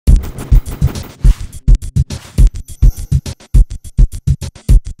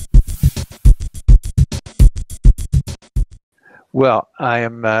Well, I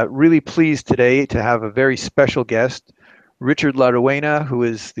am really pleased today to have a very special guest, Richard Ruina, who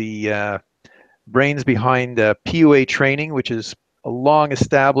is the brains behind PUA training, which is a long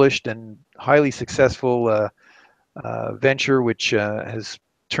established and highly successful venture, which has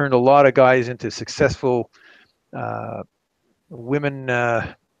turned a lot of guys into successful uh, women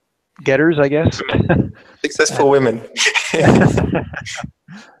getters, I guess. Successful women.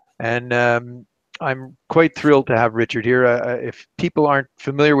 And I'm quite thrilled to have Richard here. If people aren't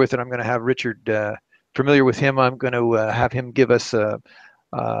familiar with it, I'm going to have Richard familiar with him. I'm going to have him give us an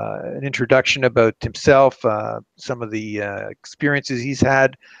introduction about himself, some of the experiences he's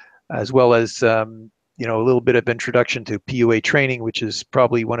had, as well as a little bit of introduction to PUA training, which is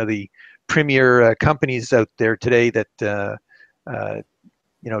probably one of the premier companies out there today that uh,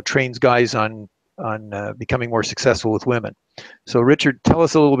 trains guys on becoming more successful with women. So, Richard, tell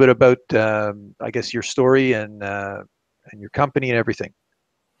us a little bit about, I guess, your story and your company and everything.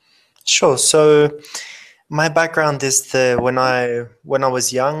 Sure. So my background is when I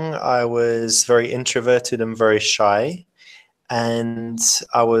was young, I was very introverted and very shy, and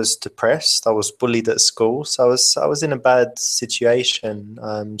I was depressed. I was bullied at school, so I was in a bad situation.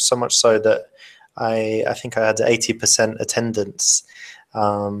 So much so that I think I had 80% attendance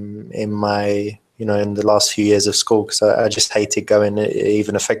in my in the last few years of school, because I just hated going. It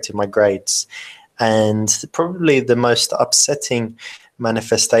even affected my grades. And probably the most upsetting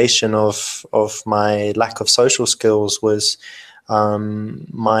manifestation of my lack of social skills was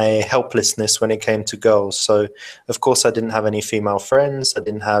my helplessness when it came to girls. So, of course, I didn't have any female friends. I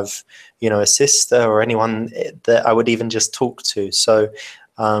didn't have, a sister or anyone that I would even just talk to. So,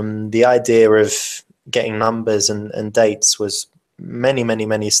 the idea of getting numbers and dates was many, many,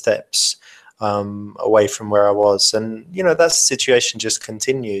 many steps away from where I was. And, that situation just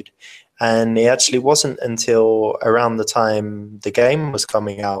continued. And it actually wasn't until around the time the game was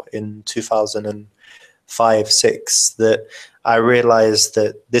coming out in 2005-6 that I realized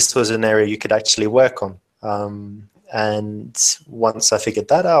that this was an area you could actually work on. And once I figured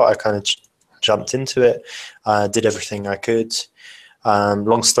that out, I kind of jumped into it, did everything I could.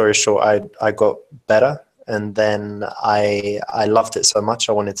 Long story short, I got better. And then I loved it so much,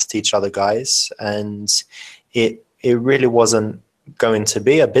 I wanted to teach other guys. And it really wasn't going to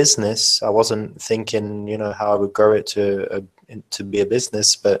be a business. I wasn't thinking, how I would grow it to be a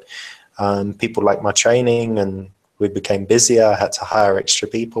business, but people liked my training and we became busier. I had to hire extra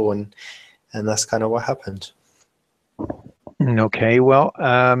people, and that's kind of what happened. Okay, well,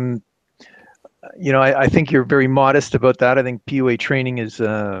 I think you're very modest about that. I think PUA training is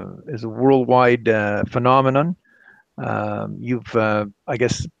a worldwide phenomenon. You've, I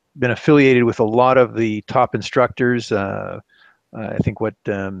guess, been affiliated with a lot of the top instructors. I think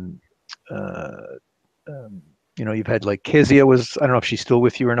you've had like Kezia was, I don't know if she's still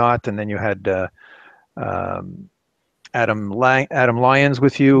with you or not, and then you had um, Adam Lyons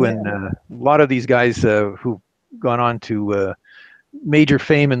with you, Yeah. and a lot of these guys who've gone on to major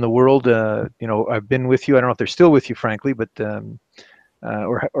fame in the world. I've been with you. I don't know if they're still with you, frankly, but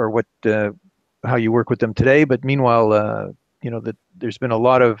or what how you work with them today. But meanwhile, that there's been a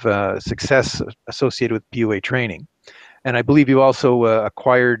lot of success associated with PUA training. And I believe you also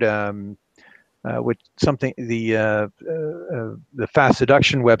acquired which something the Fast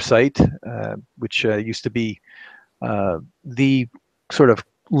Seduction website, which used to be the sort of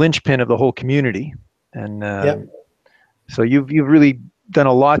linchpin of the whole community. And Yeah. so you've really done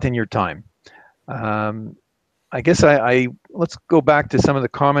a lot in your time. I guess I let's go back to some of the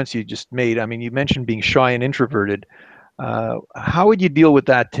comments you just made. I mean, you mentioned being shy and introverted. How would you deal with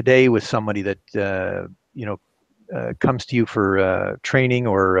that today with somebody that comes to you for training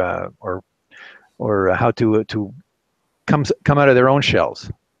or how to come out of their own shells?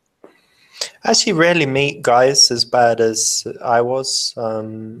 I actually rarely meet guys as bad as I was.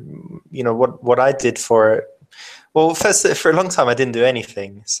 What I did for it. Well, first, for a long time, I didn't do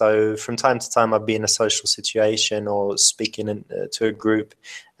anything. So from time to time, I'd be in a social situation or speaking to a group,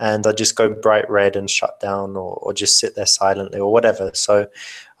 and I'd just go bright red and shut down, or just sit there silently or whatever. So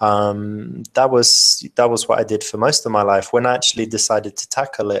that was what I did for most of my life. When I actually decided to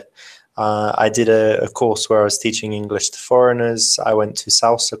tackle it, I did a course where I was teaching English to foreigners. I went to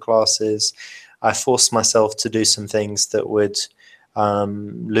salsa classes. I forced myself to do some things that would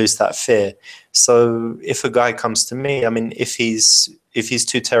lose that fear. So if a guy comes to me, I mean, if he's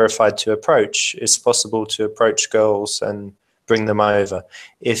too terrified to approach, it's possible to approach girls and bring them over.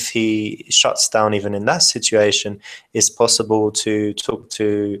 If he shuts down even in that situation, it's possible to talk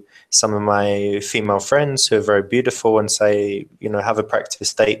to some of my female friends who are very beautiful and say, have a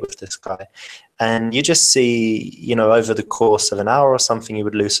practice date with this guy. And you just see, over the course of an hour or something, he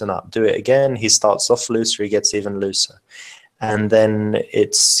would loosen up. Do it again. He starts off looser, he gets even looser. And then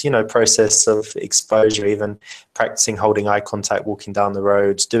it's, process of exposure, even practicing holding eye contact, walking down the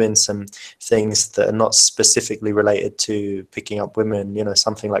roads, doing some things that are not specifically related to picking up women,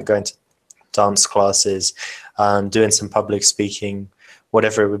 something like going to dance classes, doing some public speaking,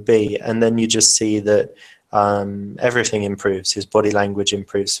 whatever it would be. And then you just see that everything improves. His body language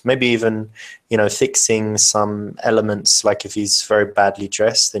improves. Maybe even, fixing some elements, like if he's very badly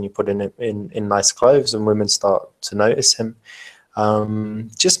dressed, then you put in nice clothes and women start to notice him.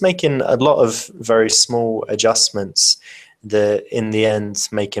 Just making a lot of very small adjustments that in the end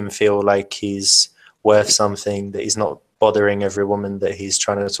make him feel like he's worth something, that he's not bothering every woman that he's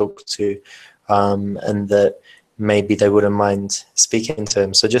trying to talk to, and that maybe they wouldn't mind speaking to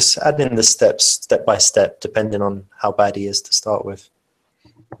him. So just add in the steps, step by step, depending on how bad he is to start with.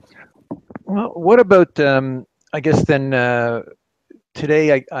 Well, what about, I guess then,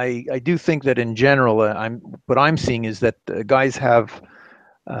 today I do think that in general, what I'm seeing is that guys have,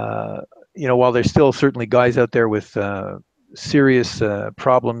 while there's still certainly guys out there with serious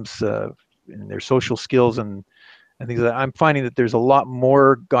problems in their social skills and things like that, I'm finding that there's a lot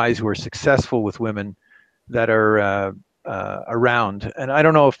more guys who are successful with women that are around. And I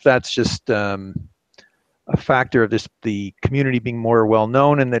don't know if that's just a factor of the community being more well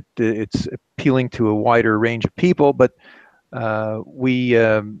known and that it's appealing to a wider range of people, but I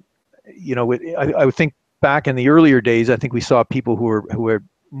would think back in the earlier days, I think we saw people who were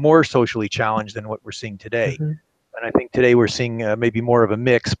more socially challenged than what we're seeing today. Mm-hmm. And I think today we're seeing maybe more of a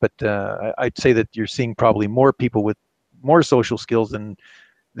mix, but I'd say that you're seeing probably more people with more social skills than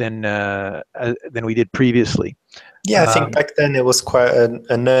we did previously. Yeah, I think back then it was quite a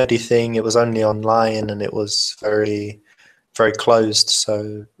nerdy thing. It was only online and it was very, very closed.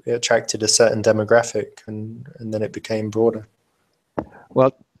 So it attracted a certain demographic and then it became broader.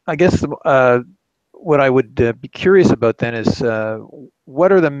 Well, I guess what I would be curious about then is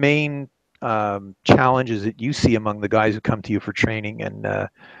what are the main challenges that you see among the guys who come to you for training, and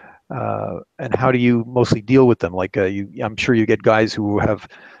how do you mostly deal with them? Like I'm sure you get guys who have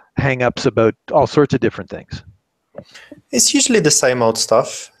hang-ups about all sorts of different things. It's usually the same old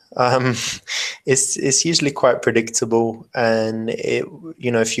stuff. It's usually quite predictable, and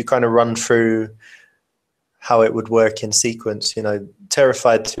if you kind of run through how it would work in sequence,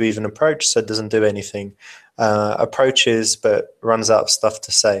 terrified to even approach, so it doesn't do anything. Approaches but runs out of stuff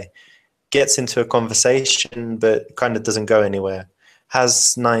to say. Gets into a conversation but kind of doesn't go anywhere.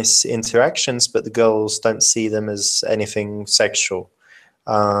 Has nice interactions but the girls don't see them as anything sexual.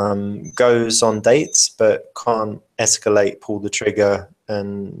 Goes on dates but can't escalate, pull the trigger,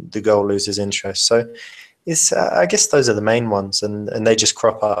 and the girl loses interest. So it's I guess those are the main ones, and they just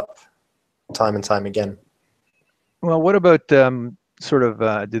crop up time and time again. Well, what about do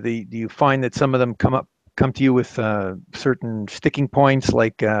you find that some of them come to you with certain sticking points,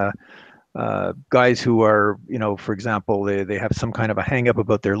 like guys who are, for example, they have some kind of a hang up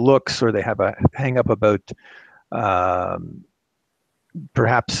about their looks, or they have a hang up about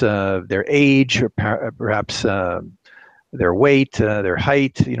perhaps their age, or perhaps their weight, their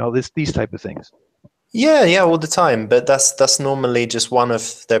height, these type of things? Yeah, all the time. But that's normally just one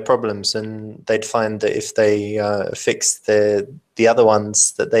of their problems, and they'd find that if they fix the other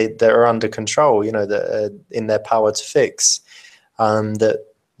ones, that they're under control. That are in their power to fix. That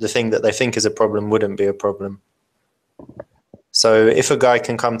the thing that they think is a problem wouldn't be a problem. So if a guy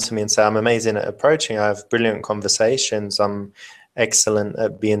can come to me and say, "I'm amazing at approaching. I have brilliant conversations. I'm excellent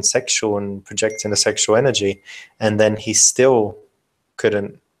at being sexual and projecting a sexual energy," and then he still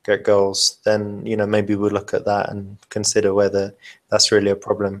couldn't get girls, then maybe we'll look at that and consider whether that's really a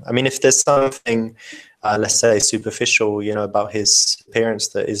problem. I mean, if there's something let's say superficial about his appearance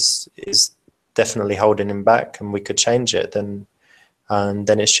that is definitely holding him back and we could change it, then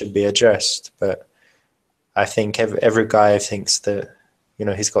it should be addressed. But I think every guy thinks that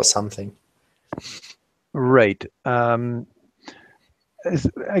he's got something. Right. I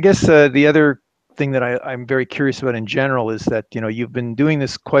guess the other thing that I'm very curious about in general is that you've been doing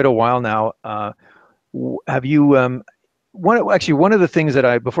this quite a while now. Have you one of the things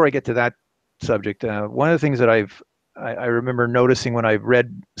that before I get to that subject, one of the things that I remember noticing when I've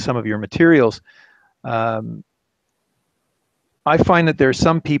read some of your materials, I find that there are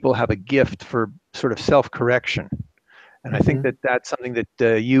some people have a gift for sort of self-correction, and I think that that's something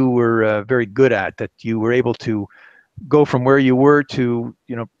that you were very good at, that you were able to go from where you were to,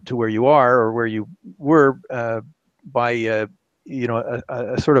 to where you are, or where you were, by a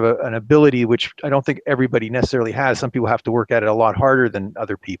sort of an ability which I don't think everybody necessarily has. Some people have to work at it a lot harder than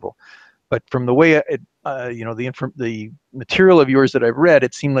other people. But from the way the material of yours that I've read,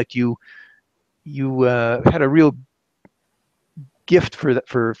 it seemed like you had a real gift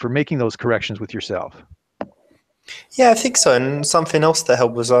for making those corrections with yourself. Yeah, I think so. And something else that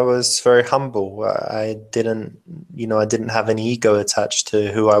helped was I was very humble. I didn't, I didn't have any ego attached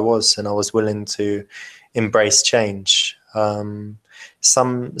to who I was, and I was willing to embrace change.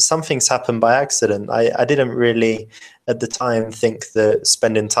 Some things happen by accident. I didn't really at the time think that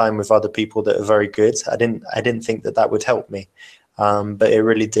spending time with other people that are very good, I didn't think that that would help me, but it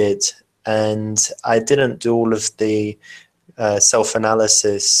really did. And I didn't do all of the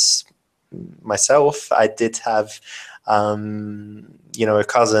self-analysis myself. I did have, a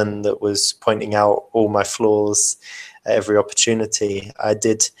cousin that was pointing out all my flaws at every opportunity. I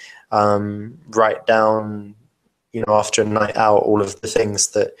did write down, after a night out, all of the things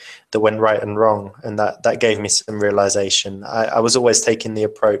that went right and wrong, and that gave me some realization. I was always taking the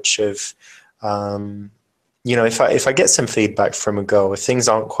approach of, if I get some feedback from a girl, if things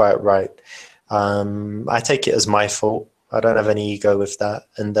aren't quite right, I take it as my fault. I don't have any ego with that.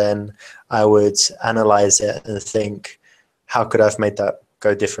 And then I would analyze it and think, how could I have made that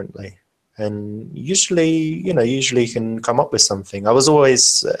go differently? And usually you can come up with something. I was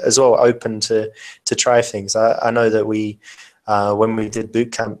always as well open to try things. I know that when we did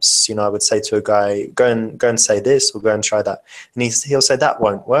boot camps, I would say to a guy, go and say this, or go and try that. And he'll say that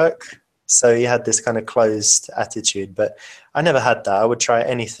won't work. So he had this kind of closed attitude, but I never had that. I would try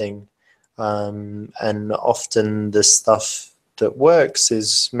anything. And often the stuff that works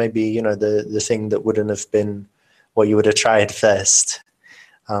is maybe, the thing that wouldn't have been what you would have tried first.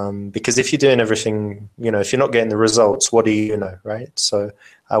 Because if you're doing everything, if you're not getting the results, what do you know, right? So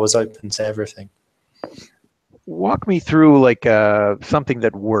I was open to everything. Walk me through like something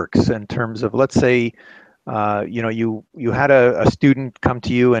that works in terms of, let's say, you had a student come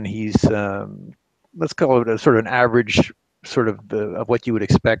to you, and he's, let's call it a sort of an average sort of what you would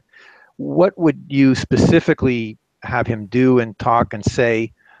expect. What would you specifically have him do and talk and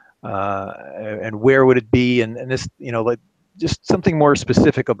say, and where would it be? And this, like just something more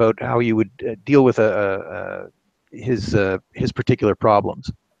specific about how you would deal with his particular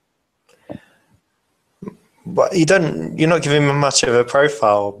problems. But you're not giving me much of a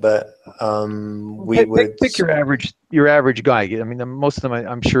profile, but we would pick your average guy. I mean, most of them,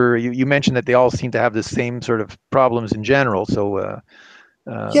 I'm sure you mentioned that they all seem to have the same sort of problems in general. So.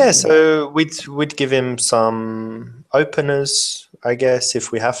 Yeah, so we'd give him some openers, I guess,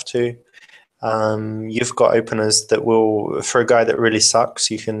 if we have to. You've got openers that will, for a guy that really sucks,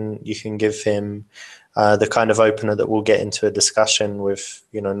 you can give him the kind of opener that will get into a discussion with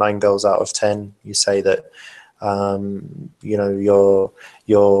 9 girls out of 10. You say that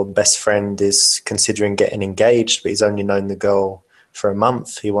your best friend is considering getting engaged, but he's only known the girl for a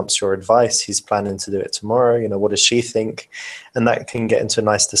month. He wants your advice. He's planning to do it tomorrow. What does she think? And that can get into a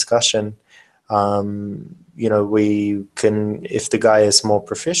nice discussion. We can, if the guy is more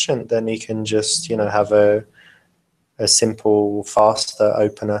proficient, then he can just, have a simple, faster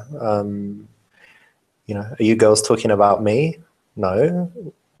opener. Are you girls talking about me? No.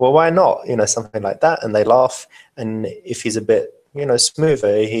 Well, why not? Something like that. And they laugh. And if he's a bit,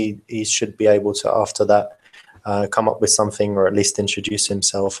 smoother, he should be able to, after that, come up with something, or at least introduce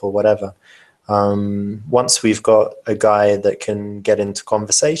himself or whatever. Once we've got a guy that can get into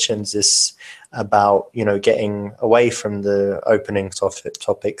conversations, it's about, getting away from the opening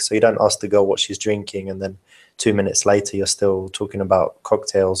topic. So you don't ask the girl what she's drinking, and then 2 minutes later you're still talking about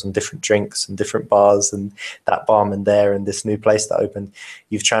cocktails and different drinks and different bars and that barman there and this new place that opened.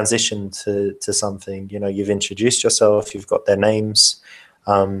 You've transitioned to something, you've introduced yourself, you've got their names.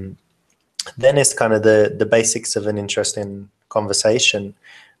 Then it's kind of the basics of an interesting conversation,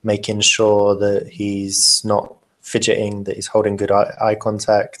 making sure that he's not fidgeting, that he's holding good eye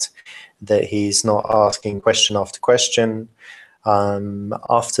contact, that he's not asking question after question.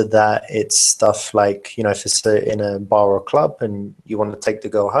 After that, it's stuff like, if it's in a bar or club and you want to take the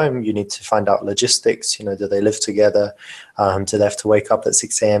girl home, you need to find out logistics. Do they live together? Do they have to wake up at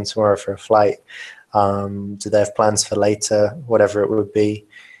 6 a.m. tomorrow for a flight? Do they have plans for later? Whatever it would be.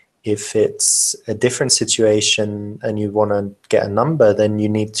 If it's a different situation and you want to get a number, then you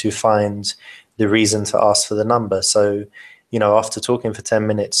need to find the reason to ask for the number. So, after talking for 10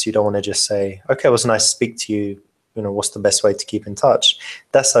 minutes, you don't want to just say, okay, it was nice to speak to you. What's the best way to keep in touch?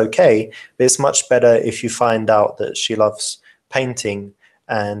 That's okay. But it's much better if you find out that she loves painting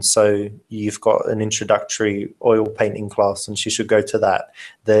and so you've got an introductory oil painting class and she should go to that.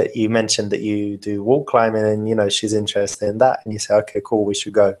 That you mentioned that you do wall climbing and, you know, she's interested in that, and you say, okay, cool, we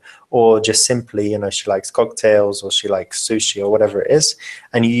should go. Or just simply, you know, she likes cocktails or she likes sushi or whatever it is,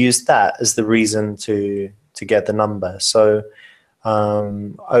 and you use that as the reason to get the number. So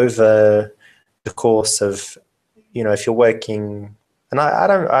over the course of, you know, if you're working, and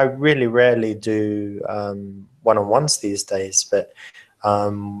I really rarely do one-on-ones these days, but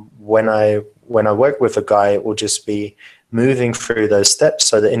when I work with a guy, it will just be moving through those steps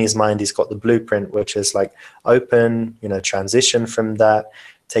so that in his mind he's got the blueprint, which is like open, you know, transition from that,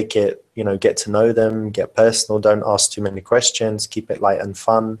 take it, you know, get to know them, get personal, don't ask too many questions, keep it light and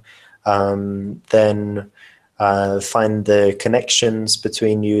fun. Then find the connections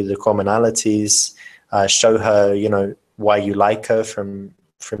between you, the commonalities, show her, you know, why you like her from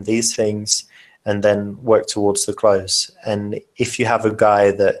these things, and then work towards the close. And if you have a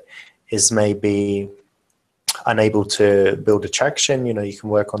guy that is maybe unable to build attraction, you know, you can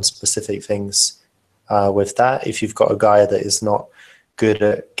work on specific things with that. If you've got a guy that is not good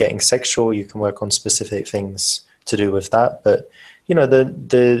at getting sexual, you can work on specific things to do with that. But, you know,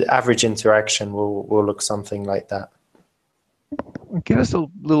 the average interaction will look something like that. Give us a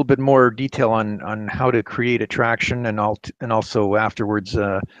little bit more detail on how to create attraction, and also afterwards,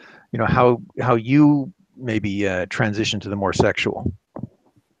 you know, how you maybe transition to the more sexual.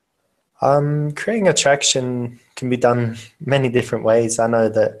 Creating attraction can be done many different ways. I know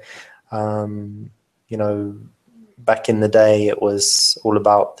that, you know, back in the day, it was all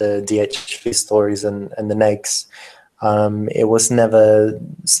about the DHV stories and the negs. It was never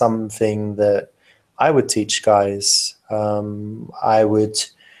something that I would teach guys. I would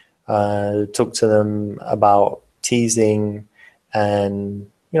talk to them about teasing, and,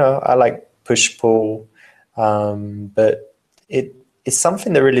 you know, I like push pull, but it's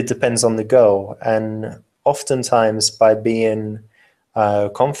something that really depends on the girl. And oftentimes, by being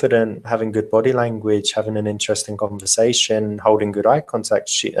confident, having good body language, having an interesting conversation, holding good eye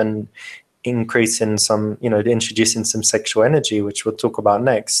contact, and increasing some, you know, introducing some sexual energy, which we'll talk about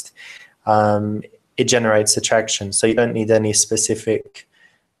next, it generates attraction. So you don't need any specific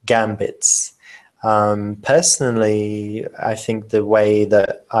gambits. Personally, I think the way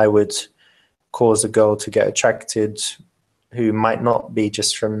that I would cause a girl to get attracted, who might not be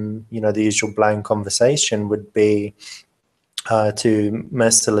just from, you know, the usual bland conversation, would be to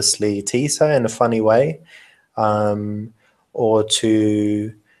mercilessly tease her in a funny way, or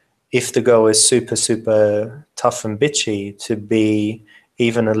to, if the girl is super, super tough and bitchy, to be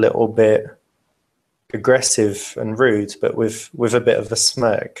even a little bit aggressive and rude, but with a bit of a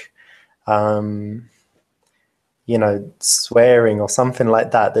smirk, you know, swearing or something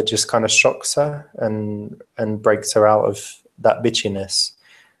like that, that just kind of shocks her and breaks her out of that bitchiness.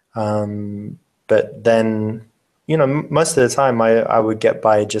 But then, you know, most of the time I would get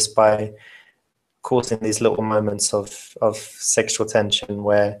by just by causing these little moments of sexual tension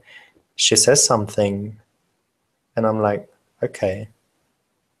where she says something and I'm like, okay,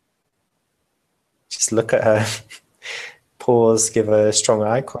 just look at her, pause, give her strong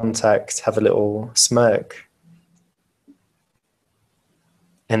eye contact, have a little smirk.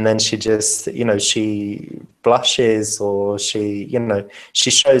 And then she just, you know, she blushes, or she, you know,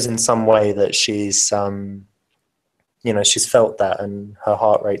 she shows in some way that she's, you know, she's felt that and her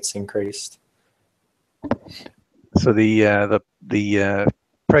heart rate's increased. So the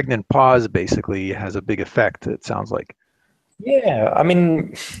pregnant pause basically has a big effect, it sounds like. Yeah, I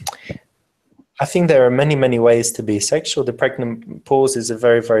mean, I think there are many, many ways to be sexual. The pregnant pause is a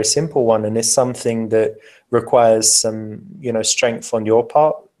very, very simple one, and it's something that requires some, you know, strength on your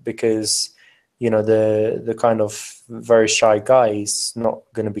part, because, you know, the kind of very shy guy is not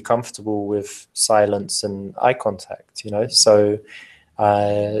going to be comfortable with silence and eye contact, you know. So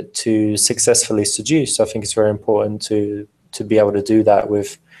to successfully seduce, I think it's very important to be able to do that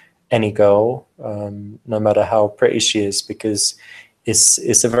with any girl, no matter how pretty she is, because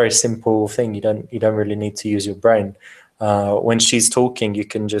it's a very simple thing. You don't really need to use your brain. When she's talking, you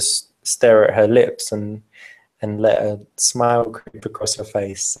can just stare at her lips and let a smile creep across her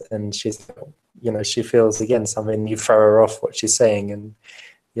face, and she's, you know, she feels again something. You throw her off what she's saying, and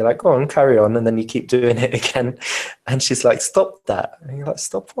you're like, go on, carry on, and then you keep doing it again, and she's like, stop that, and you're like,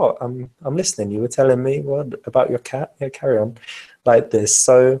 stop what? I'm listening. You were telling me what about your cat? Yeah, carry on, like this.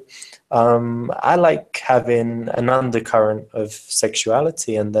 So I like having an undercurrent of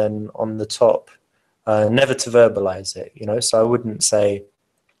sexuality, and then on the top, never to verbalize it, you know. So I wouldn't say,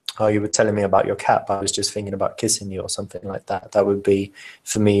 oh, you were telling me about your cat, but I was just thinking about kissing you, or something like that. That would be,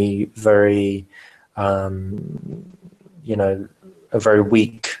 for me, very, you know, a very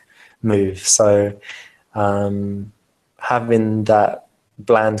weak move. So having that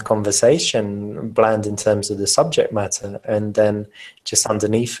bland conversation, bland in terms of the subject matter, and then just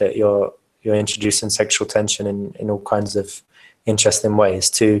underneath it, you're introducing sexual tension in all kinds of interesting ways.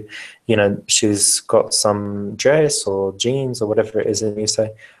 To, you know, she's got some dress or jeans or whatever it is, and you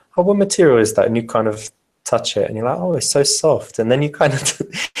say, "Oh, what material is that?" And you kind of touch it, and you're like, "Oh, it's so soft." And then you kind of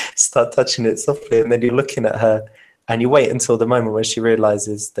start touching it softly, and then you're looking at her, and you wait until the moment when she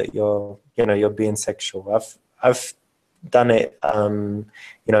realizes that you're being sexual. I've done it,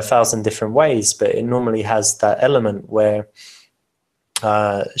 you know, 1,000 different ways, but it normally has that element where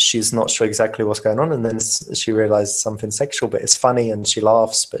she's not sure exactly what's going on, and then she realizes something sexual, but it's funny, and she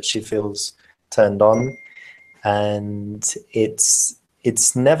laughs, but she feels turned on. And it's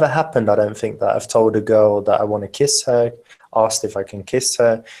never happened, I don't think, that I've told a girl that I want to kiss her, asked if I can kiss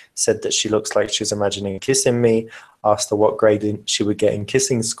her, said that she looks like she's imagining kissing me, asked her what grade she would get in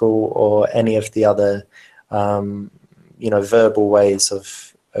kissing school, or any of the other you know, verbal ways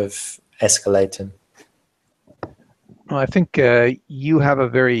of escalating. Well, I think you have a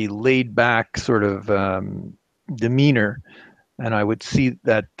very laid back sort of demeanor, and I would see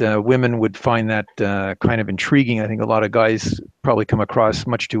that women would find that kind of intriguing. I think a lot of guys probably come across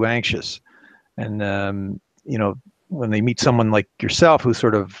much too anxious, and you know, when they meet someone like yourself who's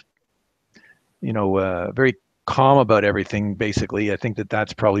sort of, you know, very calm about everything, basically, I think that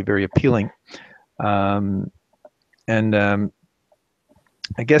that's probably very appealing. And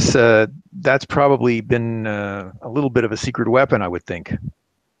I guess that's probably been a little bit of a secret weapon, I would think.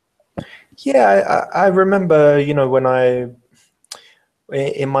 Yeah, I remember, you know, when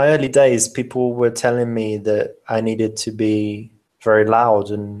in my early days, people were telling me that I needed to be very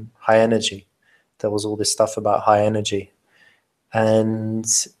loud and high energy. There was all this stuff about high energy. And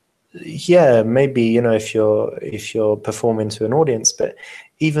yeah, maybe, you know, if you're performing to an audience, but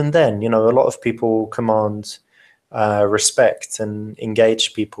even then, you know, a lot of people command respect and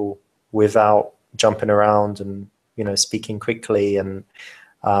engage people without jumping around and, you know, speaking quickly and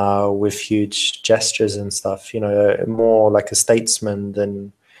with huge gestures and stuff. You know, more like a statesman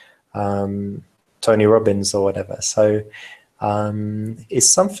than Tony Robbins or whatever. So it's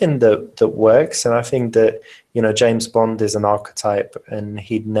something that works, and I think that, you know, James Bond is an archetype, and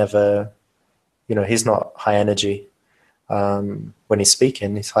he'd never, you know, he's not high energy when he's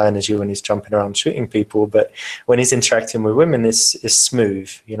speaking. He's high energy when he's jumping around shooting people, but when he's interacting with women, it's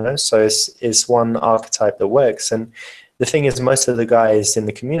smooth, you know. So it's one archetype that works. And the thing is, most of the guys in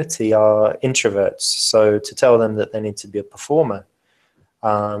the community are introverts, so to tell them that they need to be a performer,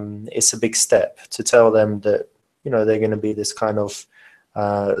 it's a big step. To tell them that, you know, they're going to be this kind of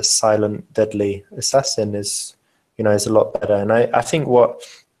silent, deadly assassin is, you know, is a lot better. And I think what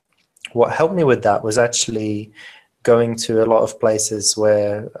helped me with that was actually going to a lot of places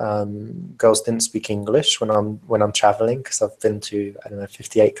where girls didn't speak English when I'm traveling, because I've been to, I don't know,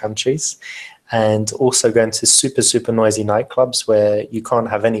 58 countries, and also going to super noisy nightclubs where you can't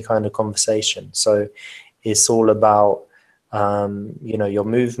have any kind of conversation. So it's all about you know, your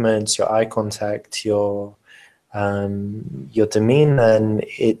movements, your eye contact, your demeanor, and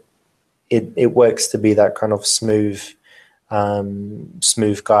it works to be that kind of smooth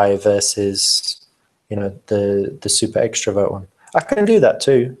guy versus, you know, the super extrovert one. I can do that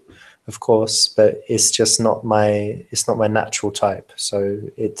too, of course, but it's just not my natural type. So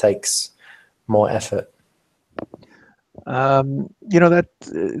it takes more effort. You know,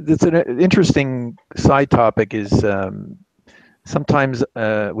 that's an interesting side topic. Is sometimes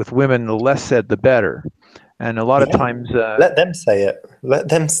with women, the less said, the better. And a lot of Yeah. times, Let them say it. Let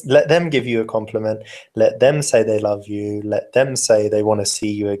them give you a compliment. Let them say they love you. Let them say they want to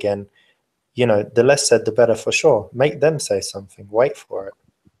see you again. You know, the less said, the better for sure. Make them say something. Wait for it.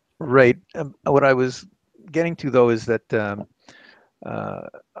 right. What I was getting to though is that uh,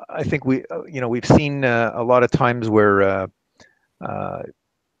 I think you know, we've seen a lot of times where uh,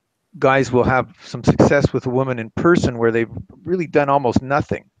 guys will have some success with a woman in person where they've really done almost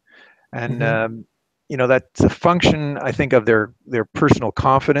nothing, and Mm-hmm. you know, that's a function, I think, of their personal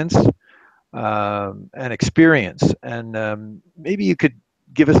confidence and experience. And maybe you could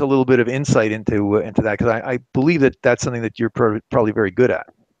give us a little bit of insight into that, because I believe that that's something that you're probably very good at.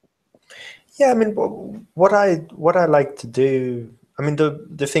 Yeah, I mean, what I like to do. I mean,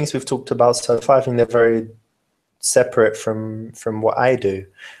 the things we've talked about so far, I think they're very separate from what I do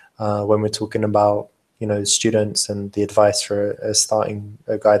when we're talking about, you know, students and the advice for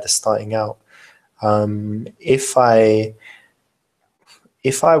a guy that's starting out. If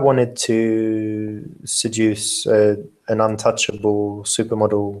I wanted to seduce an untouchable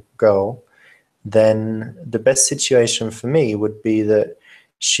supermodel girl, then the best situation for me would be that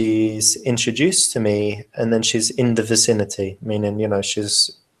she's introduced to me and then she's in the vicinity, meaning, you know,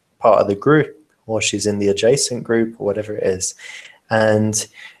 she's part of the group or she's in the adjacent group or whatever it is. And,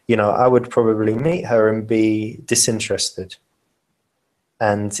 you know, I would probably meet her and be disinterested.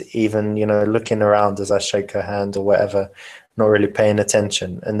 And even, you know, looking around as I shake her hand or whatever, not really paying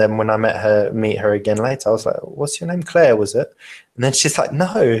attention. And then when I meet her again later, I was like, "What's your name? Claire, was it?" And then she's like,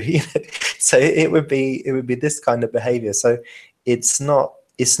 "No." You know? So it would be this kind of behavior. So it's not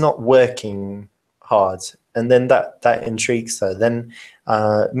working hard, and then that intrigues her. Then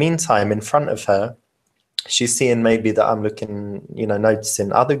meantime, in front of her, she's seeing maybe that I'm looking, you know,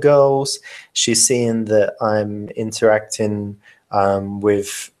 noticing other girls. She's seeing that I'm interacting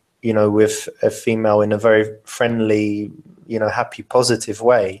with, you know, with a female in a very friendly, you know, happy, positive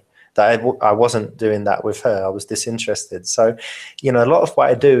way. That I wasn't doing that with her. I was disinterested. So, you know, a lot of what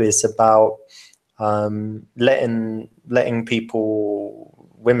I do is about letting people,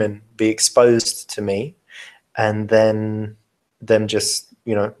 women, be exposed to me, and then them just,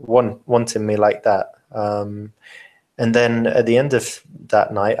 you know, wanting me like that. And then at the end of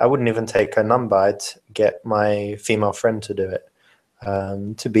that night, I wouldn't even take her number. I'd get my female friend to do it,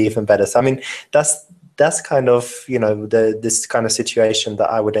 to be even better. So I mean, that's kind of, you know, this kind of situation that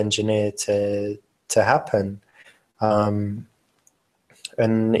I would engineer to happen. And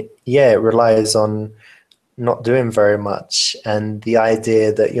yeah, it relies on not doing very much, and the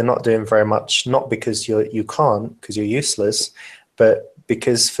idea that you're not doing very much, not because you can't, because you're useless, but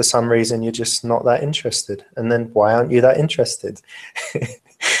because for some reason you're just not that interested. And then why aren't you that interested?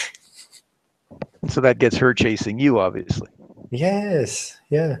 So that gets her chasing you, obviously. Yes,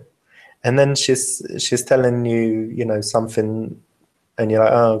 yeah. And then she's telling you, you know, something, and you're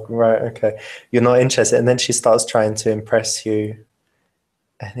like, oh, right, okay, you're not interested. And then she starts trying to impress you,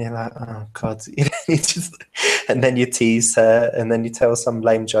 and you're like, oh God, you just, and then you tease her, and then you tell some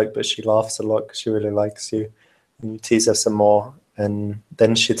lame joke, but she laughs a lot because she really likes you. And you tease her some more, and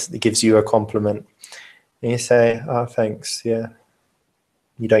then she gives you a compliment, and you say, oh, thanks, yeah.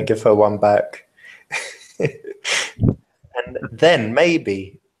 You don't give her one back. And then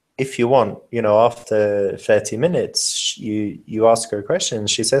maybe, if you want, you know, after 30 minutes, you ask her a question,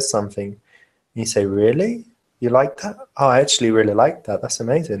 she says something, and you say, really? You like that? Oh, I actually really like that. That's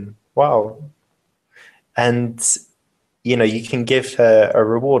amazing. Wow. And, you know, you can give her a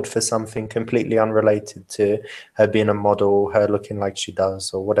reward for something completely unrelated to her being a model, her looking like she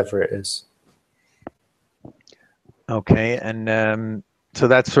does, or whatever it is. Okay, and so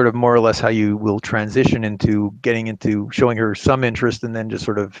that's sort of more or less how you will transition into getting into showing her some interest, and then just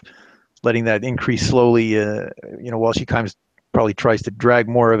sort of letting that increase slowly, you know, while she kind of probably tries to drag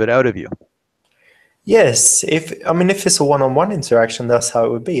more of it out of you. Yes, if I mean, if it's a one-on-one interaction, that's how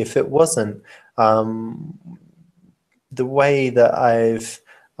it would be. If it wasn't, um, the way that I've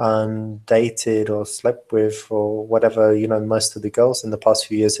dated or slept with or whatever, you know, most of the girls in the past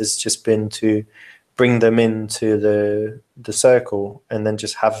few years has just been to bring them into the circle and then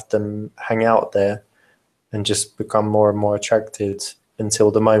just have them hang out there and just become more and more attracted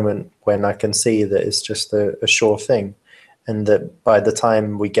until the moment when I can see that it's just a sure thing, and that by the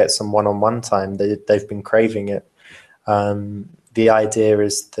time we get some one-on-one time, they've been craving it. The idea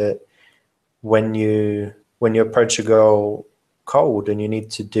is that when you approach a girl cold and you need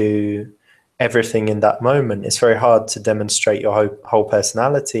to do everything in that moment, it's very hard to demonstrate your whole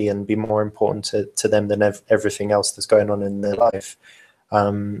personality and be more important to them than everything else that's going on in their life.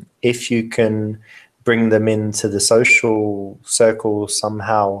 If you can bring them into the social circle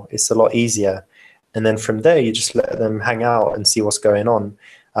somehow, it's a lot easier. And then from there, you just let them hang out and see what's going on.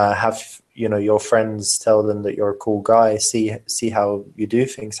 Have, you know, your friends tell them that you're a cool guy. See how you do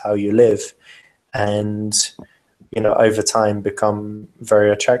things, how you live, and, you know, over time become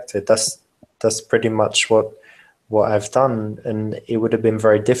very attracted. That's pretty much what I've done. And it would have been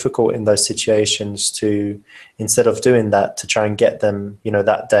very difficult in those situations to, instead of doing that, to try and get them, you know,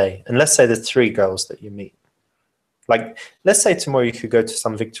 that day. And let's say there's 3 girls that you meet. Like, let's say tomorrow you could go to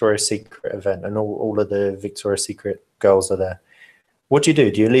some Victoria's Secret event and all of the Victoria's Secret girls are there. What do?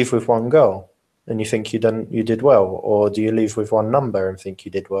 Do you leave with one girl and you think you did well? Or do you leave with one number and think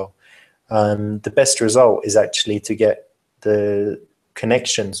you did well? The best result is actually to get the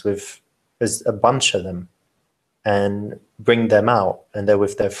connections with a bunch of them and bring them out, and they're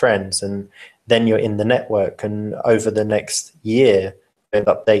with their friends, and then you're in the network, and over the next year you end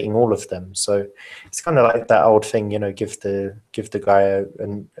up dating all of them. So it's kind of like that old thing, you know, give the guy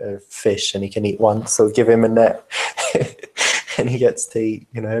a fish and he can eat once, or give him a net and he gets to eat,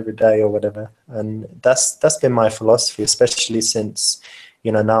 you know, every day or whatever. And that's been my philosophy, especially since,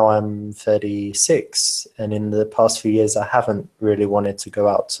 now I'm 36, and in the past few years, I haven't really wanted to go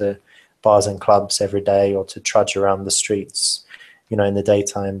out to bars and clubs every day or to trudge around the streets, in the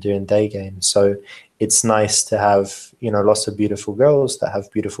daytime doing day games. So it's nice to have, lots of beautiful girls that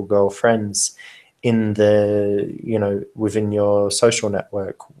have beautiful girlfriends in the, within your social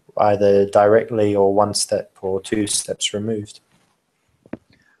network, either directly or one step or two steps removed.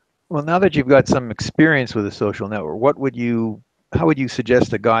 Well, now that you've got some experience with a social network, how would you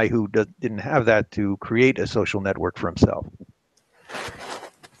suggest a guy who didn't have that to create a social network for himself?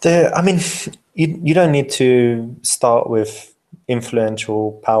 I mean, you don't need to start with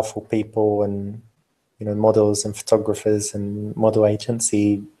influential, powerful people and, models and photographers and model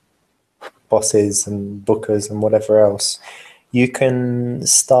agency bosses and bookers and whatever else. You can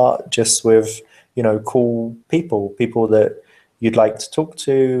start just with, cool people that you'd like to talk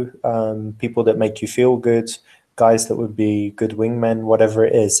to, people that make you feel good, guys that would be good wingmen, whatever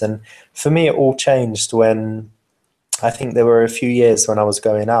it is. And for me, it all changed when I think there were a few years when I was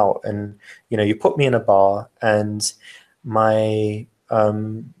going out, and you put me in a bar, and my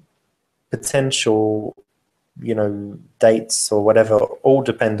potential dates or whatever all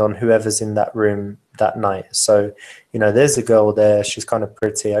depend on whoever's in that room that night. So there's a girl there, she's kind of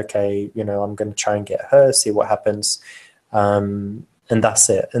pretty, okay, I'm going to try and get her, see what happens, and that's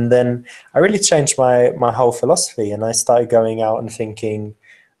it. And then I really changed my whole philosophy, and I started going out and thinking,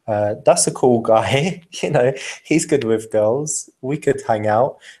 that's a cool guy. He's good with girls. We could hang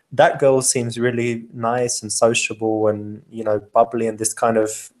out. That girl seems really nice and sociable and, bubbly, and this kind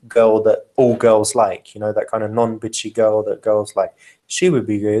of girl that all girls like, that kind of non-bitchy girl that girls like. She would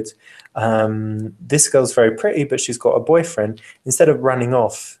be good. This girl's very pretty, but she's got a boyfriend. Instead of running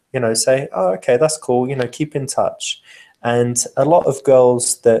off, say, oh, okay, that's cool. Keep in touch. And a lot of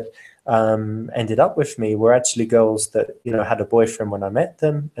girls that ended up with me were actually girls that had a boyfriend when I met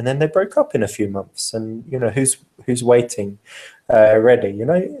them, and then they broke up in a few months. And who's waiting ready?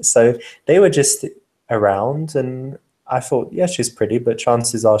 So they were just around, and I thought, yeah, she's pretty, but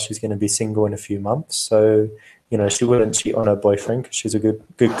chances are she's going to be single in a few months. So she wouldn't cheat on her boyfriend because she's a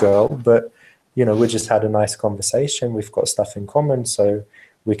good girl. But we just had a nice conversation. We've got stuff in common, so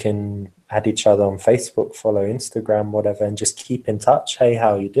we can add each other on Facebook, follow Instagram, whatever, and just keep in touch. Hey,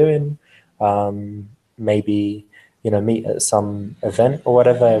 how are you doing? Maybe meet at some event or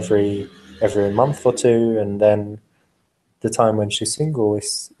whatever every month or two, and then the time when she's single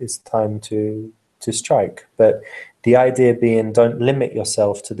is time to strike. But the idea being, don't limit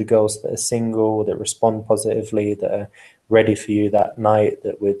yourself to the girls that are single, that respond positively, that are ready for you that night,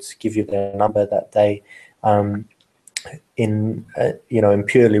 that would give you their number that day. In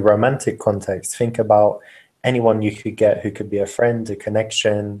purely romantic context, think about anyone you could get who could be a friend, a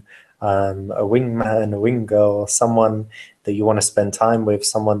connection, a wingman, a wing girl, someone that you want to spend time with,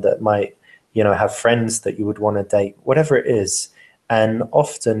 someone that might have friends that you would want to date, whatever it is. And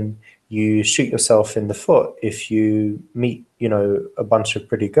often you shoot yourself in the foot if you meet a bunch of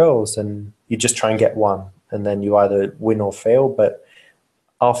pretty girls and you just try and get one, and then you either win or fail, but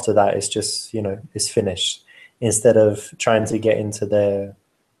after that it's just it's finished. Instead of trying to get into their,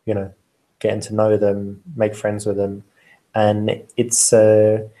 getting to know them, make friends with them. And it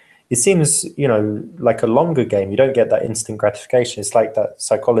seems, like a longer game. You don't get that instant gratification. It's like that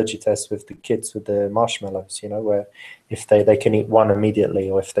psychology test with the kids with the marshmallows, where if they can eat one immediately,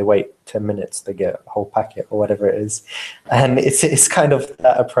 or if they wait 10 minutes, they get a whole packet or whatever it is. And it's kind of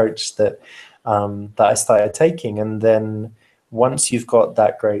that approach that I started taking. And then once you've got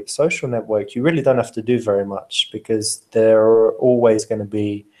that great social network, you really don't have to do very much, because there are always going to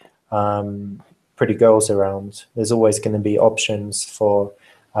be pretty girls around. There's always going to be options for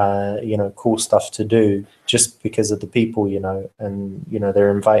cool stuff to do, just because of the people, and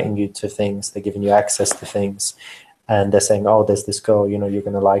they're inviting you to things, they're giving you access to things, and they're saying, oh, there's this girl, you're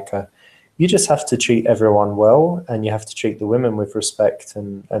going to like her. You just have to treat everyone well, and you have to treat the women with respect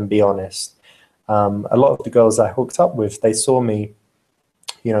and be honest. A lot of the girls I hooked up with, they saw me,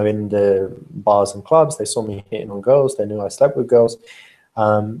 in the bars and clubs, they saw me hitting on girls, they knew I slept with girls.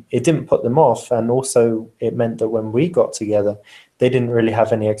 It didn't put them off, and also it meant that when we got together, they didn't really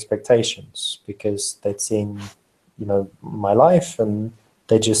have any expectations, because they'd seen, my life, and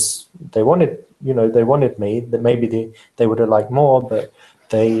they wanted me. That maybe they would have liked more, but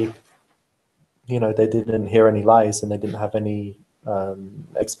they didn't hear any lies, and they didn't have any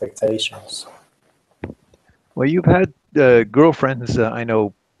expectations. Well, you've had girlfriends, I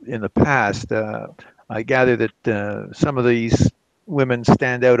know, in the past. I gather that some of these women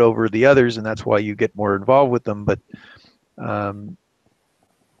stand out over the others, and that's why you get more involved with them. But um,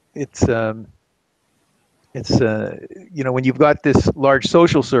 it's it's when you've got this large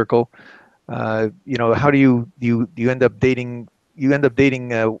social circle, how do you end up dating? You end up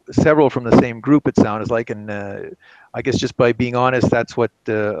dating several from the same group. It sounds like, and I guess just by being honest, that's what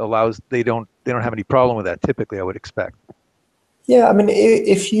allows they don't have any problem with that. Typically, I would expect. Yeah, I mean,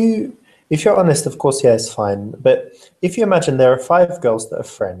 if you're honest, of course, yeah, it's fine. But if you imagine there are five girls that are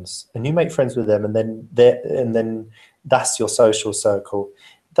friends, and you make friends with them, and then that's your social circle.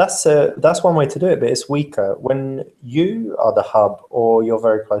 That's one way to do it, but it's weaker when you are the hub, or your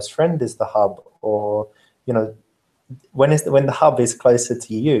very close friend is the hub, or you know when the hub is closer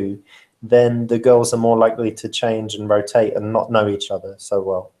to you, then the girls are more likely to change and rotate and not know each other so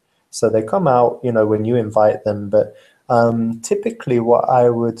well. So they come out, when you invite them. But typically, what I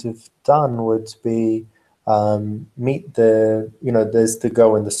would have done would be meet there's the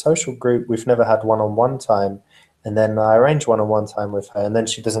girl in the social group. We've never had one-on-one time, and then I arrange one-on-one time with her, and then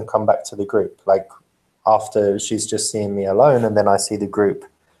she doesn't come back to the group. Like after she's just seeing me alone, and then I see the group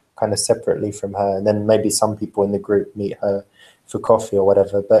kind of separately from her, and then maybe some people in the group meet her for coffee or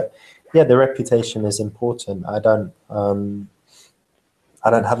whatever. But yeah, the reputation is important. I don't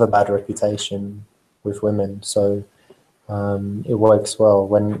have a bad reputation with women, so it works well.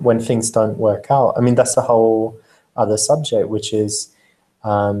 When things don't work out, I mean, that's a whole other subject, which is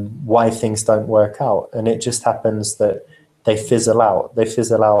why things don't work out, and it just happens that they fizzle out. They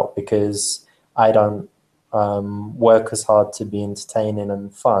fizzle out because I don't work as hard to be entertaining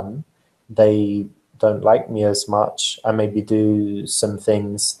and fun. They don't like me as much. I maybe do some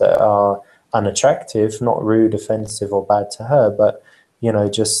things that are unattractive, not rude, offensive, or bad to her, but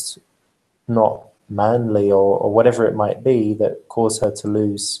just not manly, or whatever it might be that cause her to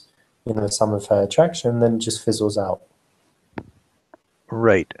lose, some of her attraction, then just fizzles out.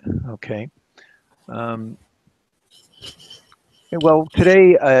 Right. Okay. Um, well,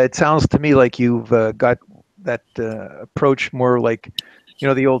 today it sounds to me like you've got that approach more like,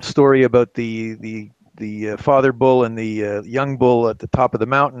 the old story about the father bull and the young bull at the top of the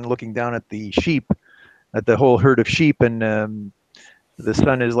mountain looking down at the sheep, at the whole herd of sheep, and the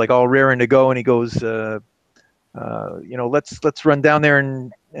son is like all raring to go, and he goes, let's run down there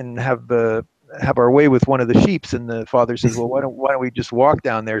and have our way with one of the sheeps. And the father says, well, why don't we just walk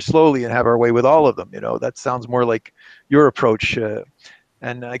down there slowly and have our way with all of them? That sounds more like your approach.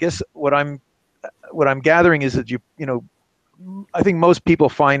 And I guess what I'm gathering is that I think most people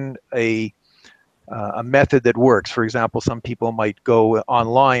find a method that works. For example, some people might go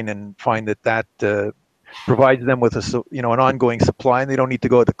online and find that provides them with an ongoing supply, and they don't need to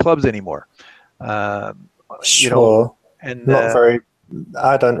go to the clubs anymore. Uh, you know, Sure. and Not very.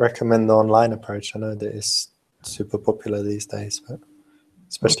 I don't recommend the online approach. I know that it's super popular these days, but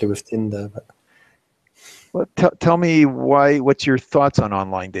especially with Tinder. But well, tell me what's your thoughts on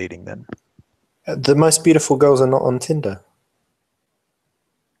online dating then? the most beautiful girls are not on Tinder.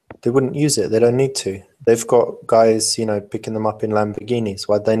 They wouldn't use it. They don't need to. They've got guys, picking them up in Lamborghinis.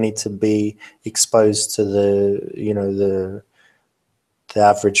 Why they need to be exposed to the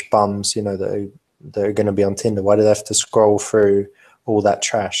average bums, that are going to be on Tinder? Why do they have to scroll through all that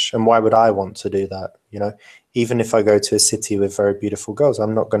trash? And why would I want to do that? Even if I go to a city with very beautiful girls,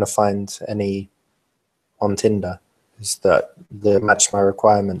 I'm not going to find any on Tinder is that match my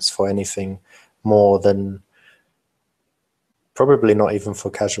requirements for anything more than probably not even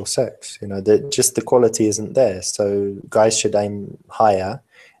for casual sex. Just the quality isn't there. So guys should aim higher,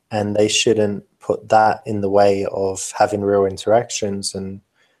 and they shouldn't put that in the way of having real interactions and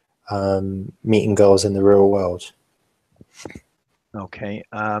meeting girls in the real world. Okay.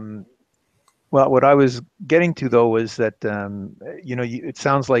 Well, what I was getting to though was that it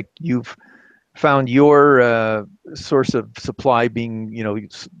sounds like you've found your source of supply being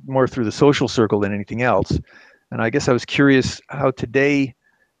more through the social circle than anything else. And I guess I was curious how today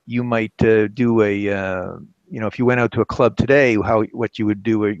you might do if you went out to a club today, what you would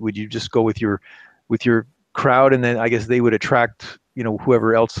do. Would you just go with your crowd, and then I guess they would attract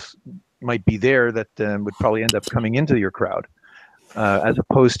whoever else might be there that would probably end up coming into your crowd, as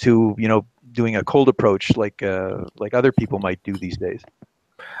opposed to doing a cold approach like other people might do these days.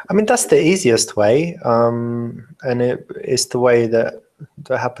 I mean, that's the easiest way, and it's the way that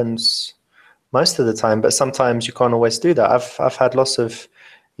happens most of the time. But sometimes you can't always do that. I've had lots of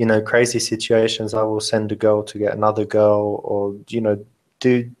crazy situations. I will send a girl to get another girl, or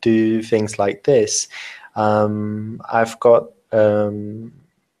do things like this. I've got a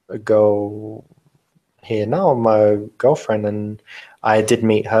girl here now, my girlfriend, and I did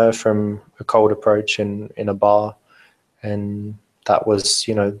meet her from a cold approach in a bar, and that was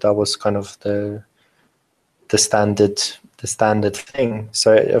kind of the standard thing.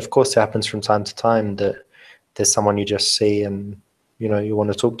 So of course it happens from time to time that there's someone you just see and you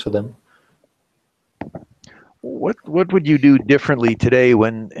want to talk to them. What would you do differently today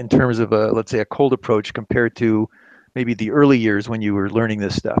when, in terms of a, let's say, a cold approach compared to maybe the early years when you were learning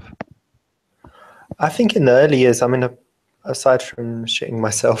this stuff? I think in the early years, I mean, aside from shitting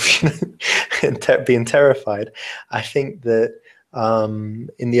myself, and being terrified, I think that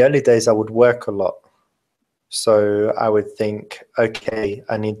in the early days I would work a lot. So I would think, okay,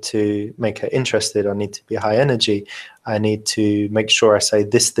 I need to make her interested. I need to be high energy. I need to make sure I say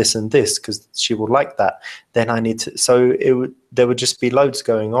this, this, and this because she will like that. Then I need to. So there would just be loads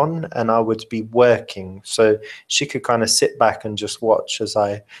going on, and I would be working. So she could kind of sit back and just watch as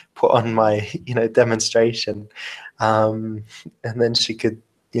I put on my demonstration, and then she could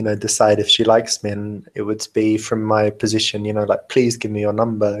decide if she likes me, and it would be from my position, like, please give me your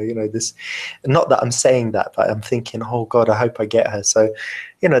number, this, not that I'm saying that, but I'm thinking, oh God, I hope I get her. So,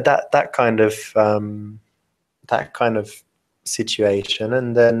 that kind of situation.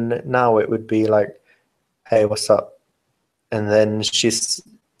 And then now it would be like, hey, what's up? And then she's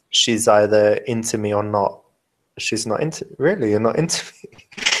either into me or not. She's not into, really, you're not into me.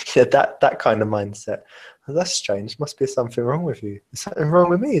 Yeah, that kind of mindset. That's strange. Must be something wrong with you. There's something wrong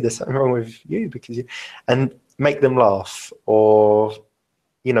with me. There's something wrong with you because you, and make them laugh, or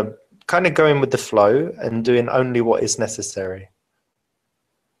kind of going with the flow and doing only what is necessary.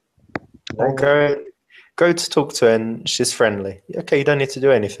 Oh, Go to talk to her and she's friendly. Okay, you don't need to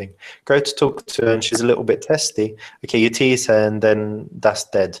do anything. Go to talk to her and she's a little bit testy. Okay, you tease her and then that's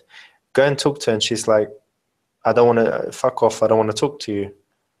dead. Go and talk to her and she's like, I don't want to, fuck off. I don't want to talk to you.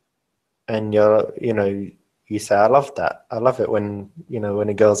 And you say, I love that. I love it when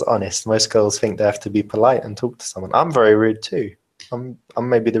a girl's honest. Most girls think they have to be polite and talk to someone. I'm very rude too. I'm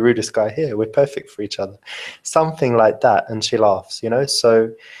maybe the rudest guy here. We're perfect for each other. Something like that. And she laughs,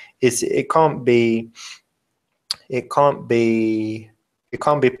 So it can't be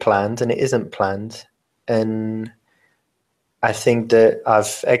planned, and it isn't planned. And I think that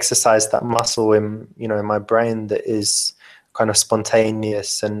I've exercised that muscle in my brain that is kind of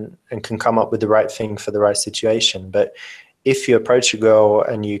spontaneous and can come up with the right thing for the right situation. But if you approach a girl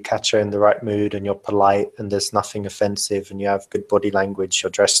and you catch her in the right mood and you're polite and there's nothing offensive and you have good body language, you're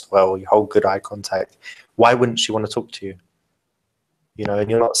dressed well, you hold good eye contact, why wouldn't she want to talk to you? And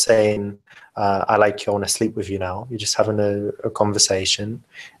you're not saying, I like you, I want to sleep with you now. You're just having a conversation.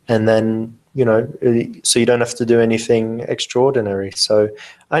 And then, so you don't have to do anything extraordinary. So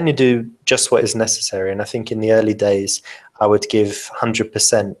I only do just what is necessary. And I think in the early days, I would give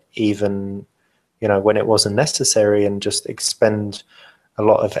 100% even, when it wasn't necessary, and just expend a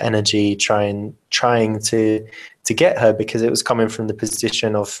lot of energy trying to get her, because it was coming from the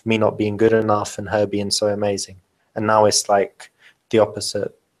position of me not being good enough and her being so amazing. And now it's like the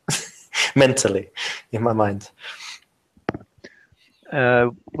opposite mentally in my mind.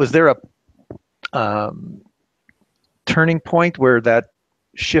 Was there a turning point where that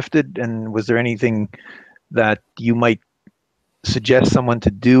shifted, and was there anything that you might suggest someone to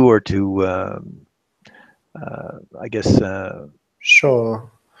do, or to I guess Sure.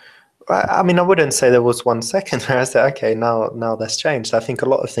 I mean, I wouldn't say there was 1 second where I said, okay, now that's changed. I think a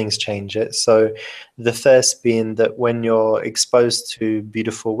lot of things change it. So the first being that when you're exposed to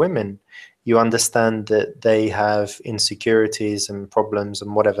beautiful women, you understand that they have insecurities and problems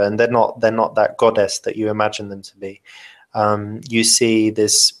and whatever, and they're not that goddess that you imagine them to be. You see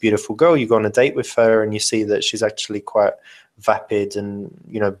this beautiful girl, you go on a date with her, and you see that she's actually quite vapid and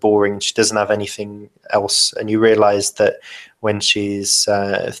boring. She doesn't have anything else, and you realize that when she's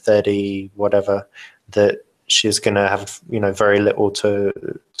 30 whatever, that she's going to have very little to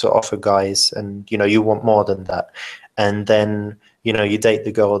offer guys, and you want more than that. And then you date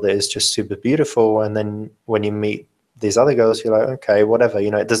the girl that is just super beautiful, and then when you meet these other girls, you're like, okay, whatever,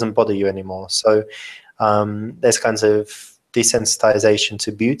 it doesn't bother you anymore. So there's kinds of desensitization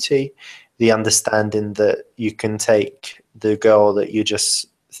to beauty, the understanding that you can take the girl that you just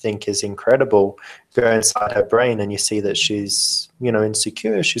think is incredible, go inside her brain, and you see that she's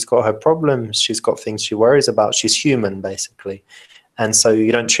insecure, she's got her problems, she's got things she worries about, she's human basically. And so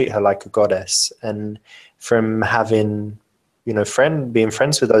you don't treat her like a goddess. And from having being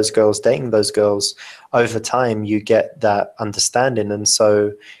friends with those girls, dating those girls, over time you get that understanding, and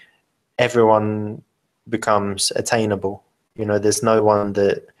so everyone becomes attainable. There's no one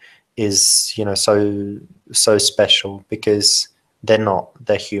that is so special, because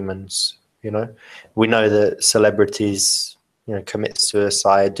they're humans. We know that celebrities commit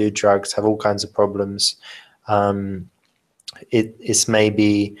suicide, do drugs, have all kinds of problems. It's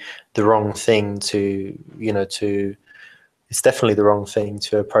maybe the wrong thing it's definitely the wrong thing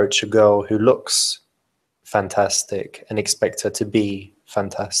to approach a girl who looks fantastic and expect her to be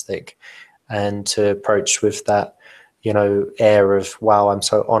fantastic, and to approach with that, air of, wow, I'm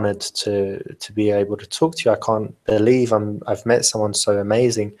so honored to be able to talk to you. I can't believe I've met someone so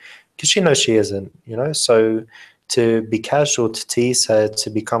amazing, because she knows she isn't, so to be casual, to tease her, to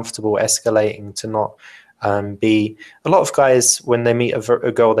be comfortable escalating, to not be a lot of guys, when they meet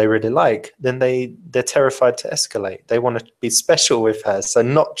a girl they really like, then they're terrified to escalate. They want to be special with her, so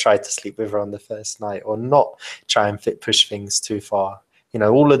not try to sleep with her on the first night, or not try and push things too far.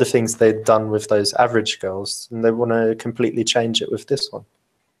 All of the things they've done with those average girls, and they want to completely change it with this one.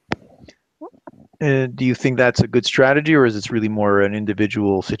 Do you think that's a good strategy, or is it really more an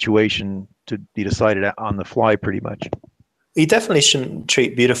individual situation to be decided on the fly pretty much? You definitely shouldn't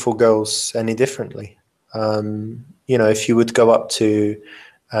treat beautiful girls any differently. If you would go up to,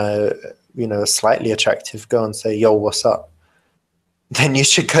 a slightly attractive girl and say, yo, what's up? Then you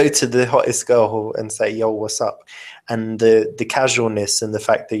should go to the hottest girl and say, yo, what's up? And the casualness and the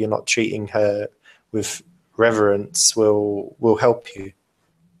fact that you're not treating her with reverence will help you.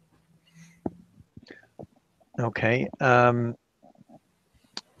 Okay.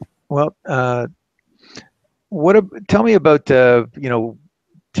 Well, tell me about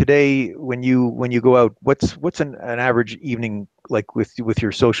today when you go out. What's an average evening like with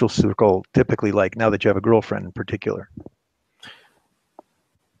your social circle typically like, now that you have a girlfriend in particular?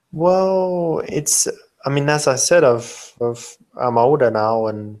 Well, as I said, I'm older now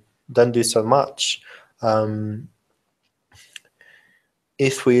and don't do so much. Um,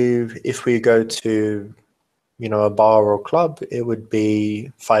 if we go to, a bar or club, it would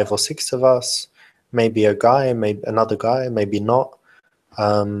be 5 or 6 of us, maybe a guy, maybe another guy, maybe not.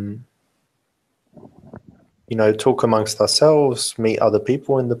 Um, talk amongst ourselves, meet other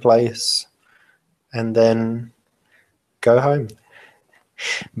people in the place, and then go home.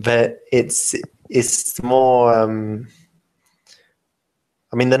 But it's more.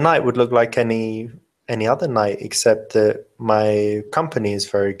 The night would look like any other night, except that my company is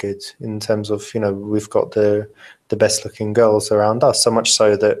very good in terms of, we've got the best looking girls around us, so much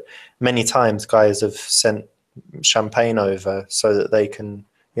so that many times guys have sent champagne over so that they can,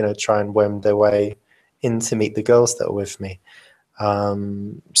 try and worm their way in to meet the girls that are with me.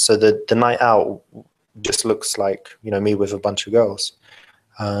 So the night out just looks like, me with a bunch of girls.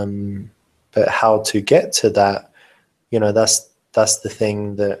 But how to get to that, that's the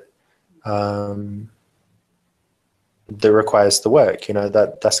thing that that requires the work.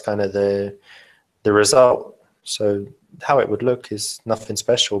 That's kind of the result. So how it would look is nothing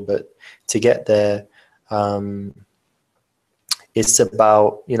special, but to get there, it's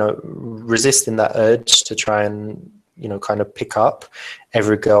about resisting that urge to try and kind of pick up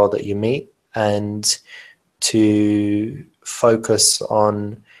every girl that you meet, and to focus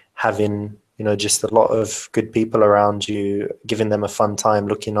on having just a lot of good people around you, giving them a fun time,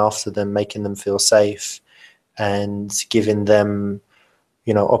 looking after them, making them feel safe, and giving them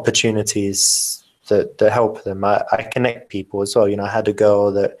opportunities that help them. I connect people as well. I had a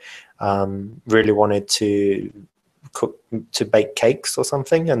girl that really wanted to bake cakes or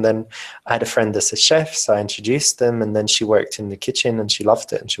something, and then I had a friend that's a chef, so I introduced them, and then she worked in the kitchen and she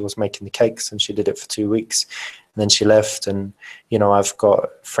loved it, and she was making the cakes, and she did it for 2 weeks, and then she left. And I've got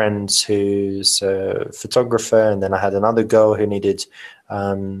friends who's a photographer, and then I had another girl who needed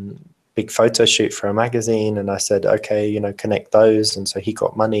big photo shoot for a magazine, and I said, okay, connect those, and so he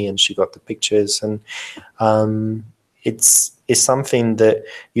got money and she got the pictures. And it's something that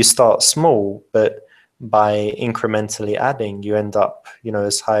you start small, but by incrementally adding, you end up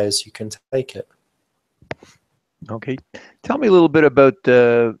as high as you can take it. Okay, tell me a little bit about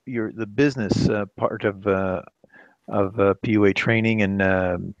the business part of PUA training, and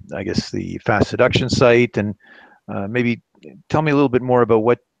I guess the fast seduction site, and maybe tell me a little bit more about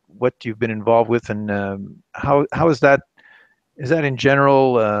what you've been involved with, and how is that in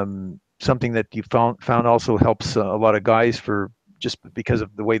general something that you found also helps a lot of guys, for just because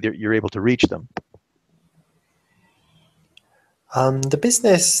of the way that you're able to reach them? The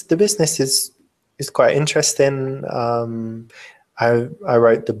business is quite interesting. I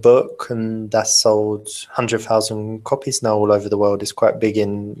wrote the book, and that's sold 100,000 copies now all over the world. It's quite big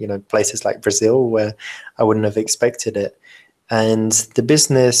in places like Brazil, where I wouldn't have expected it. And the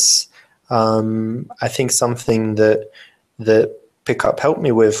business, I think something that Pickup helped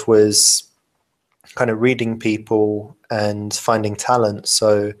me with was kind of reading people and finding talent.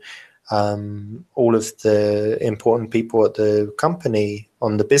 So all of the important people at the company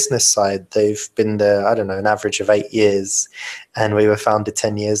on the business side, they've been there, I don't know, an average of 8 years, and we were founded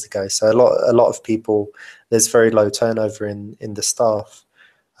 10 years ago. So a lot of people, there's very low turnover in the staff.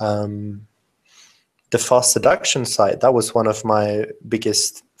 the fast seduction site, that was one of my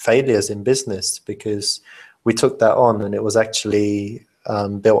biggest failures in business, because we took that on and it was actually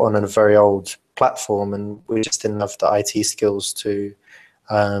built on a very old platform, and we just didn't have the IT skills to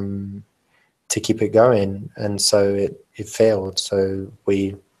keep it going, and so it failed. So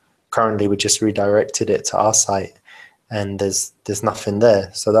we just redirected it to our site, and there's nothing there.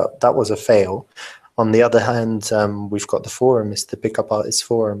 So that was a fail. On the other hand, we've got the forum, it's the Pickup Artist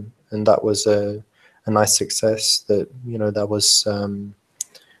Forum, and that was a nice success. That, you know, that was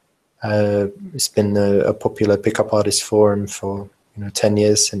it's been a popular pickup artist forum for, you know, 10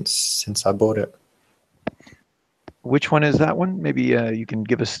 years since I bought it. Which one is that one? Maybe you can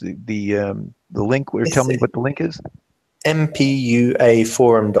give us the link, or tell me what the link is.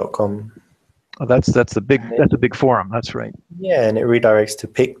 mpuaforum.com. Oh, that's a big forum. That's right. Yeah, and it redirects to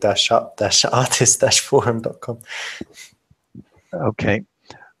pick-up-artist-forum.com. Okay.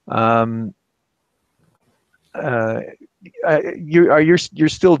 You're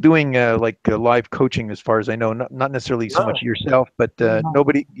still doing like live coaching, as far as I know, not necessarily so much yourself, but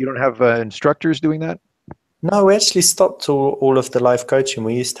you don't have instructors doing that? No, we actually stopped all of the live coaching.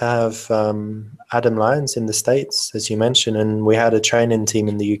 We used to have Adam Lyons in the States, as you mentioned, and we had a training team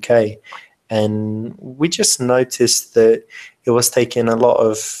in the UK. And we just noticed that it was taking a lot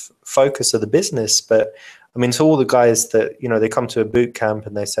of focus of the business. But I mean, to all the guys that, you know, they come to a boot camp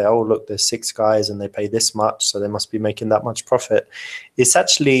and they say, oh, look, there's 6 guys and they pay this much, so they must be making that much profit. It's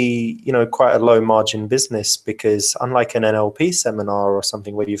actually, you know, quite a low margin business, because unlike an NLP seminar or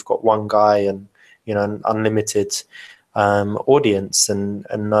something where you've got one guy and, you know, an unlimited audience and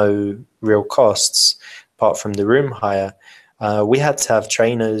no real costs apart from the room hire, we had to have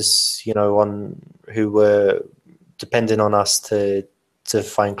trainers, you know, who were depending on us to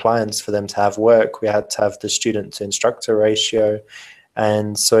find clients for them to have work. We had to have the student to instructor ratio,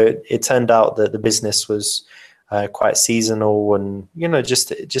 and so it turned out that the business was quite seasonal, and, you know,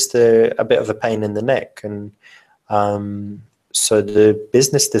 just a bit of a pain in the neck. And so the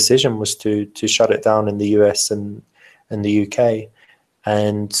business decision was to shut it down in the US and the UK.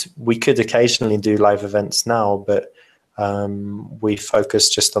 And we could occasionally do live events now, but we focus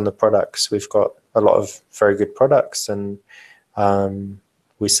just on the products. We've got a lot of very good products, and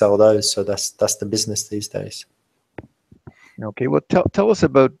we sell those. So that's the business these days. Okay, well, tell us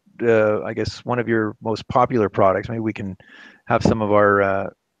about I guess one of your most popular products. Maybe we can have some of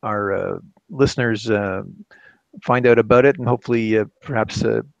our listeners find out about it, and hopefully perhaps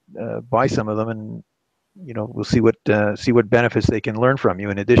buy some of them, and, you know, we'll see what benefits they can learn from you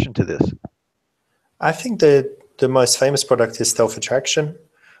in addition to this. I think the most famous product is Stealth Attraction.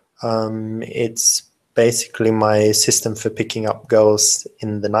 It's basically my system for picking up girls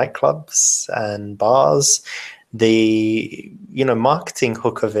in the nightclubs and bars. The, you know, marketing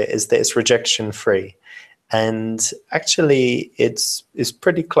hook of it is that it's rejection free, and actually it's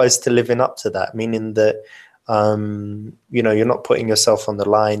pretty close to living up to that, meaning that you know, you're not putting yourself on the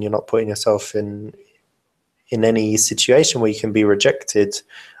line, you're not putting yourself in any situation where you can be rejected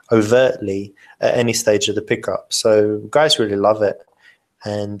overtly at any stage of the pickup. So guys really love it,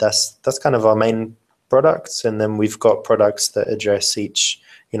 and that's kind of our main products. And then we've got products that address each,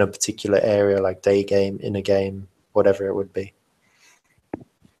 you know, particular area, like day game, inner game, whatever it would be.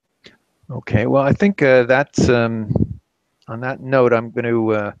 Okay, well, I think that's on that note, I'm going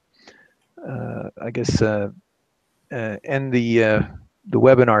to I guess end the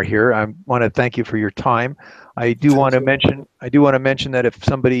webinar here. I want to thank you for your time. I do want to mention that if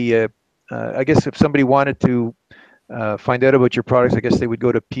somebody I guess if somebody wanted to find out about your products, I guess they would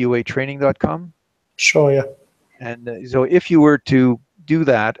go to puatraining.com. Sure, yeah. And so if you were to do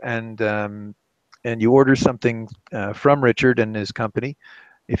that, and you order something from Richard and his company,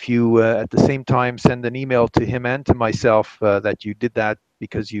 if you at the same time send an email to him and to myself that you did that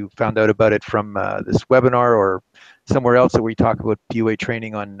because you found out about it from this webinar or somewhere else that we talk about PUA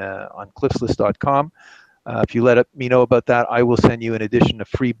training on cliffslist.com. If you let me know about that, I will send you, in addition, a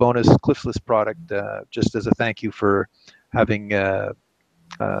free bonus Cliffslist product, just as a thank you for having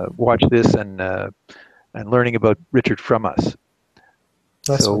watched this and learning about Richard from us.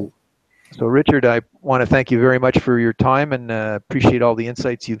 So Richard, I want to thank you very much for your time, and appreciate all the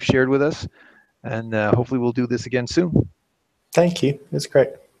insights you've shared with us. And hopefully we'll do this again soon. Thank you. It's great.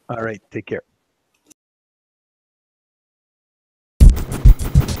 All right. Take care.